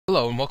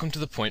Hello and welcome to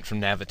The Point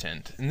from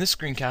Navitend. In this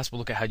screencast we'll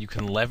look at how you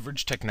can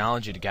leverage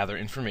technology to gather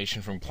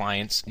information from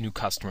clients, new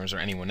customers, or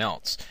anyone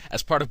else.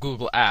 As part of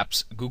Google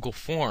Apps, Google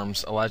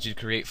Forms allows you to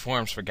create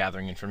forms for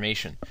gathering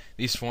information.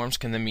 These forms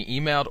can then be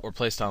emailed or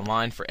placed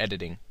online for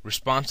editing.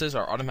 Responses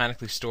are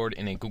automatically stored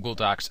in a Google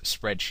Docs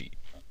spreadsheet.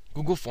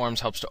 Google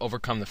Forms helps to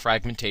overcome the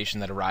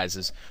fragmentation that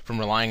arises from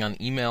relying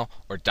on email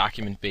or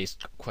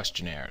document-based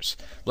questionnaires.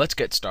 Let's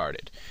get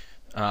started.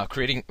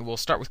 We'll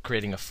start with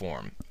creating a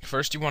form.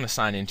 First, you want to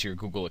sign into your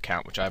Google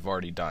account, which I've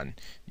already done.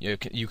 You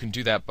can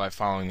do that by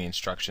following the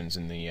instructions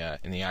in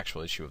the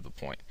actual issue of The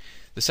Point.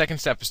 The second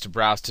step is to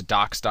browse to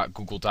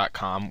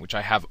docs.google.com, which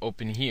I have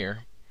open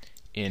here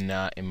in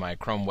my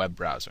Chrome web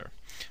browser.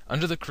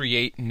 Under the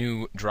Create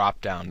New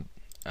drop-down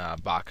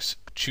box,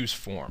 choose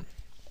Form.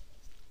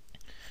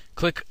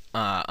 Click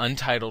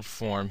Untitled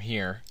Form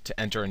here to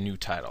enter a new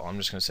title. I'm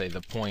just going to say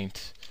The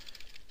Point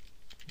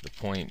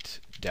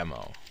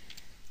Demo.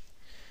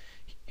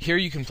 Here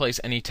you can place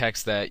any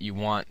text that you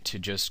want to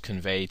just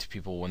convey to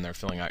people when they're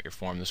filling out your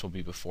form. This will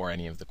be before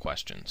any of the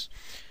questions.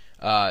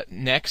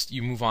 Next,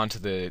 you move on to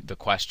the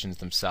questions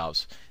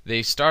themselves.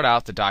 They start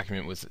out the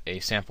document with a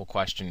sample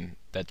question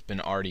that's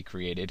been already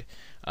created.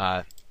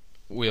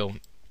 We'll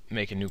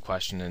make a new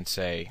question and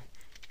say,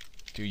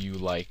 do you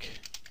like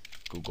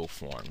Google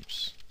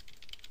Forms?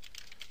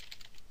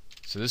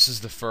 So this is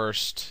the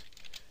first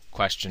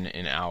question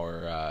in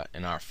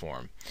our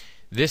form.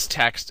 This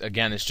text,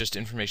 again, is just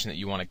information that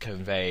you want to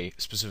convey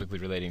specifically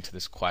relating to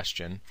this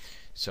question.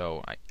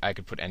 So I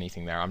could put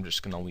anything there. I'm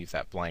just going to leave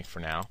that blank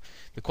for now.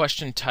 The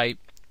question type,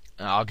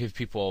 I'll give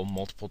people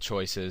multiple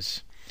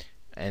choices,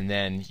 and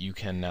then you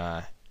can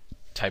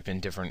type in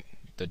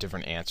the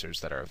different answers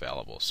that are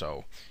available.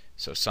 So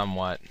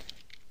somewhat,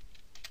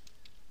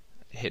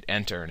 hit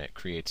enter, and it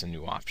creates a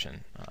new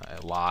option. A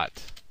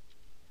lot,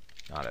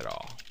 not at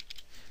all.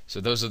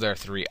 So those are their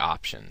three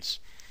options.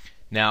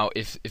 Now,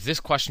 if this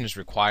question is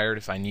required,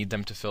 if I need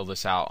them to fill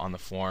this out on the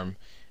form,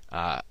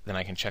 then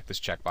I can check this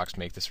checkbox,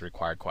 make this a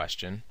required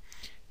question,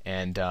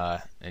 and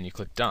you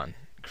click Done.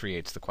 It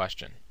creates the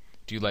question.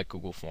 Do you like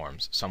Google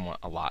Forms? Somewhat,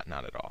 a lot,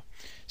 not at all.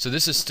 So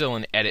this is still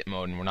in edit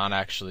mode, and we're not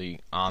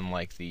actually on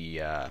the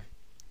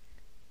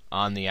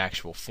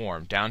actual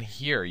form. Down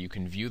here, you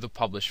can view the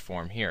published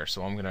form here.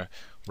 So I'm going to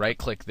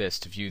right-click this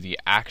to view the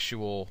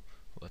actual.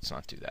 Let's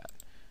not do that.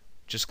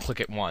 Just click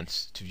it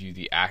once to view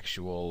the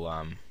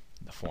actual.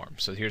 The form.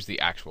 So here's the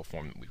actual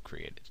form that we've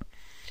created.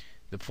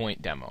 The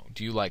Point Demo.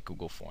 Do you like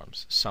Google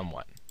Forms?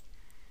 Somewhat.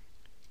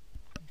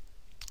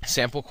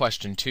 Sample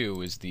question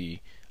 2 is the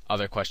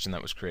other question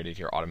that was created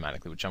here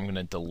automatically, which I'm going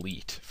to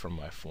delete from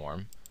my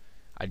form.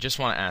 I just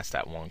want to ask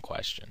that one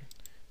question.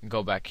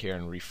 Go back here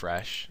and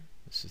refresh.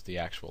 This is the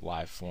actual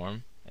live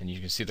form, and you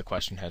can see the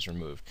question has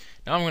removed.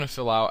 Now I'm going to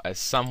fill out as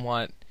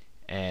somewhat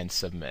and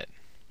submit.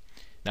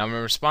 Now my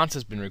response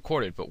has been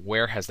recorded, but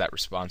where has that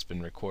response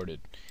been recorded?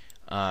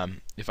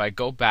 If I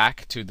go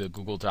back to the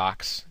Google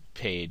Docs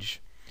page,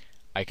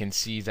 I can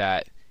see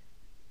that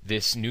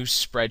this new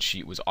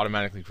spreadsheet was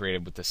automatically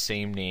created with the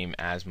same name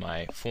as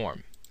my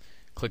form.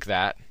 Click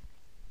that,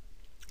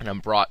 and I'm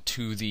brought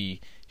to the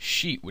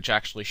sheet which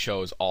actually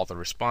shows all the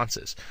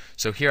responses.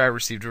 So here I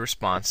received a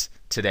response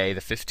today,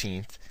 the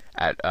 15th,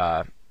 at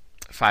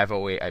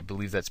 5:08. I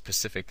believe that's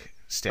Pacific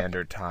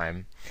Standard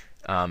Time.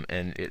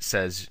 And it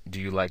says, do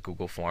you like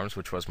Google Forms,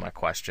 which was my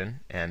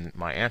question, and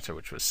my answer,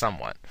 which was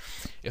somewhat.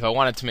 If I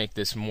wanted to make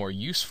this more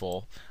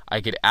useful,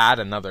 I could add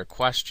another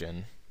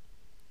question,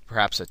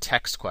 perhaps a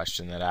text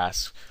question that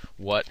asks,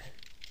 what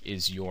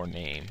is your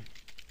name,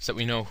 so that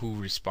we know who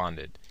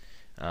responded.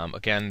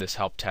 Again, this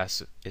help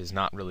test is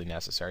not really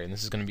necessary, and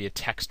this is going to be a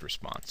text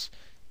response,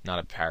 not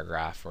a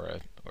paragraph or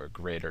a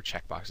grid or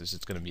checkboxes.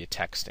 It's going to be a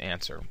text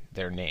answer,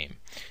 their name.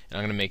 And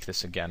I'm going to make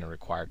this, again, a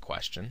required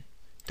question.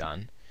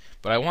 Done.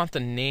 But I want the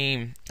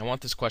name, I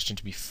want this question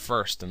to be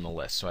first in the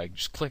list. So I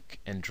just click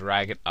and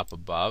drag it up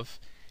above.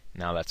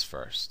 Now that's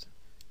first.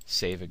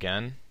 Save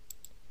again.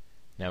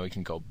 Now we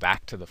can go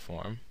back to the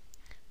form.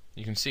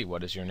 You can see,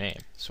 what is your name?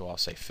 So I'll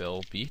say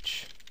Phil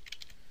Beach.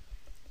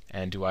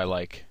 And do I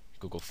like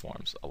Google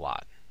Forms? A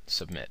lot.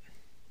 Submit.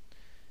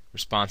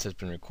 Response has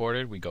been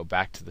recorded. We go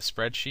back to the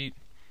spreadsheet.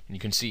 And you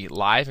can see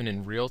live and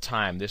in real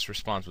time this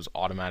response was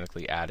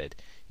automatically added.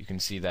 You can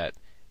see that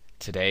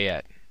today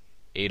at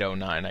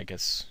 8:09, I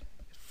guess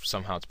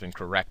somehow it's been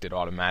corrected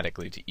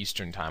automatically to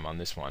Eastern Time on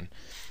this one,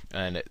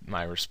 and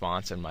my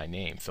response and my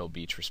name, Phil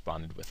Beach,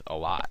 responded with a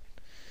lot.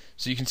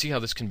 So you can see how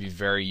this can be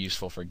very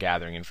useful for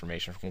gathering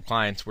information from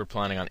clients. We're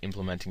planning on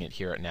implementing it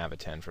here at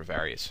Navitend for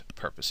various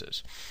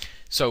purposes.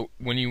 So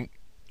when you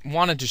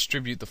want to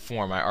distribute the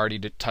form, I already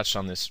touched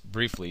on this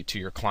briefly, to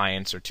your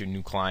clients or to a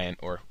new client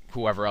or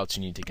whoever else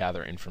you need to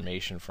gather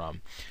information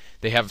from.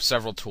 They have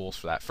several tools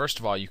for that. First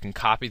of all, you can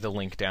copy the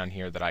link down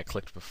here that I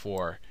clicked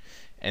before,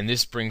 and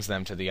this brings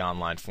them to the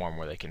online form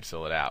where they can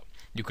fill it out.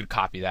 You could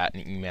copy that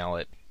and email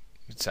it,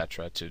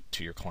 etc.,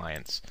 to your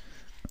clients.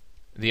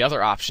 The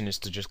other option is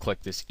to just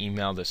click this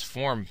email this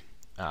form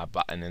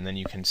button, and then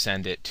you can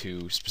send it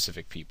to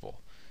specific people.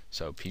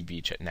 So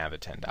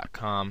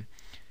pbeach@navitend.com.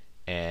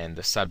 and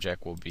the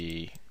subject will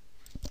be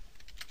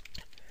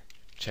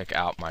check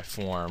out my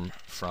form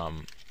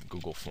from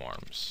Google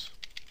Forms.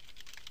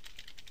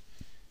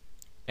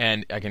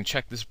 And I can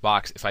check this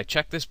box. If I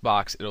check this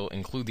box, it'll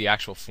include the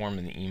actual form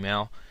in the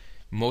email.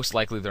 Most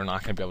likely they're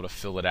not going to be able to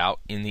fill it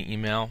out in the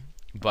email,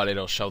 but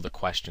it'll show the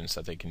questions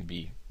that they can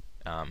be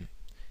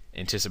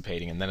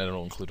anticipating, and then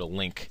it'll include a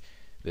link,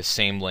 the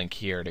same link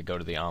here, to go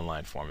to the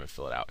online form and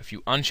fill it out. If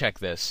you uncheck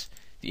this,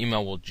 the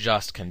email will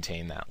just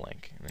contain that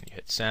link. And then you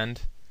hit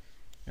send,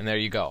 and there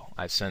you go.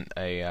 I've sent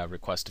a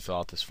request to fill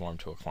out this form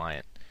to a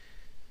client.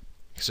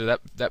 So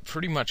that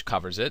pretty much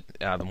covers it.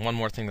 The one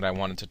more thing that I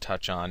wanted to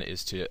touch on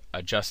is to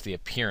adjust the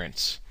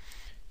appearance.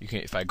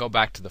 If I go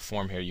back to the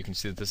form here, you can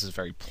see that this is a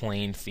very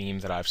plain theme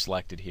that I've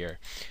selected here.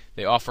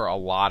 They offer a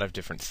lot of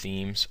different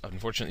themes.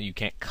 Unfortunately, you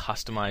can't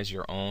customize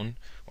your own,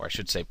 or I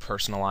should say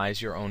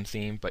personalize your own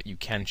theme, but you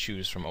can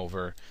choose from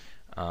over,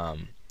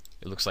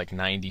 it looks like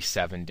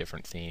 97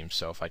 different themes.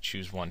 So if I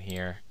choose one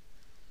here,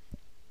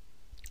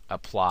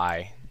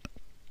 apply,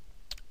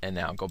 and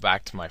now go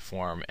back to my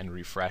form and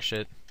refresh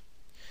it,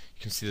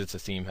 you can see that the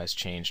theme has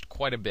changed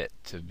quite a bit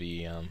to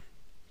be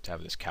to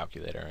have this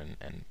calculator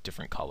and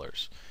different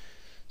colors.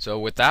 So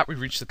with that,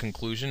 we've reached the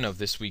conclusion of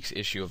this week's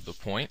issue of The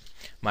Point.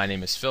 My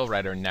name is Phil,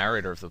 writer and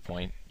narrator of The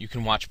Point. You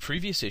can watch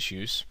previous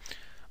issues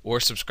or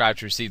subscribe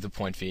to receive The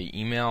Point via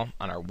email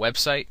on our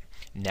website,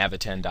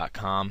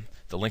 navitend.com.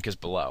 The link is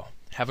below.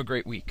 Have a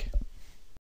great week.